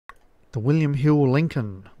The William Hill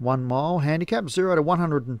Lincoln 1 mile handicap 0 to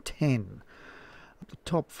 110. At the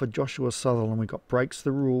top for Joshua Sutherland, we got Breaks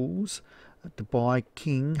the Rules, Dubai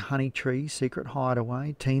King, Honey Tree, Secret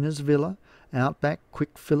Hideaway, Tina's Villa, Outback,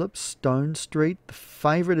 Quick Phillips, Stone Street. The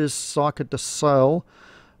favourite is Psycho de Sol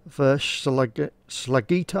for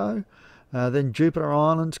Slagito. Then Jupiter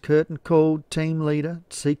Islands, Curtain Call, Team Leader,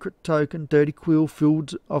 Secret Token, Dirty Quill,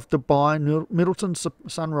 Fields of Dubai, Middleton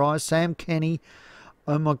Sunrise, Sam Kenny,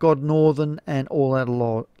 Oh My God Northern, and All Out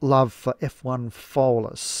of Love for F1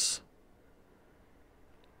 Foalus.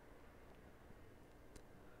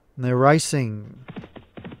 And they're racing.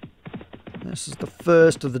 This is the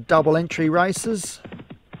first of the double entry races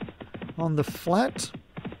on the flat.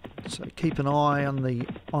 So keep an eye on the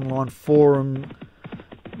online forum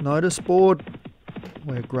notice board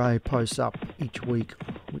where Gray posts up each week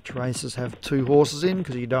which races have 2 horses in,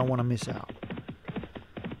 because you don't want to miss out.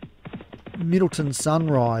 Middleton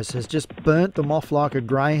Sunrise has just burnt them off like a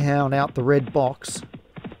greyhound out the red box.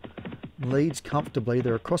 Leads comfortably.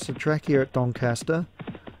 They're across the track here at Doncaster.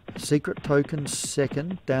 Secret Token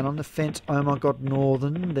second. Down on the fence, Oh My God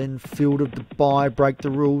Northern. Then Field of Dubai, Break the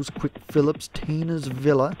Rules, Quick Phillips, Tina's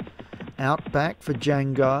Villa. Outback for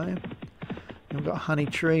Django. We've got Honey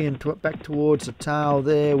Tree, and back towards the tail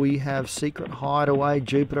there we have Secret Hideaway,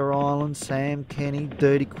 Jupiter Island, Sam Kenny,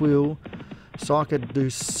 Dirty Quill, Psycho du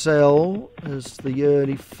Sel is the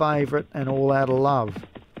early favourite, and All Out of Love.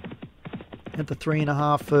 At the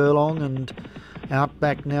 3.5 furlong, and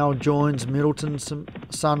Outback now joins Middleton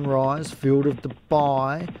Sunrise, Field of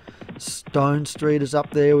Dubai, Stone Street is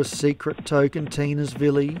up there with Secret Token, Tina's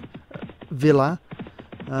Villa.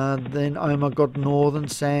 Then Oh My God Northern,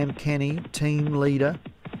 Sam Kenny, Team Leader.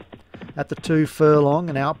 At the 2 furlong,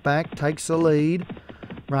 and Outback takes the lead,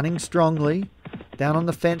 running strongly. Down on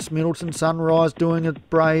the fence, Middleton Sunrise doing a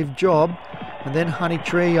brave job. And then Honey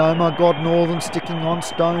Tree, Oh My God Northern sticking on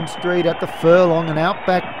Stone Street at the furlong, and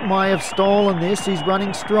Outback may have stolen this. He's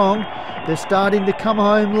running strong. They're starting to come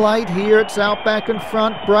home late here. It's Outback in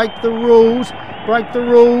front. Break the Rules. Break the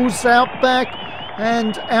Rules, Outback.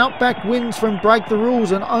 And Outback wins from Break the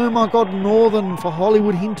Rules, and Oh My God Northern for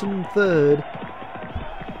Hollywood Hinton third.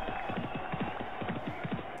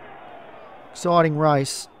 Exciting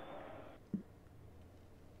race.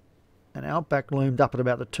 And Outback loomed up at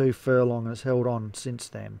about the 2 furlong and has held on since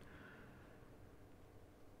then.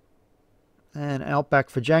 And Outback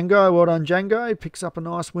for Django. Well done, Django. Picks up a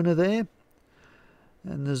nice winner there.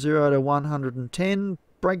 And the 0 to 110.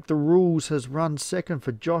 Break the Rules has run second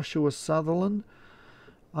for Joshua Sutherland.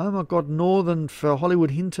 Oh My God Northern for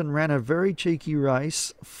Hollywood Hinton ran a very cheeky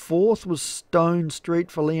race. 4th was Stone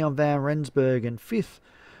Street for Leon Van Rensburg. And 5th,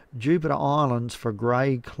 Jupiter Islands for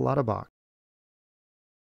Grey Clutterbuck.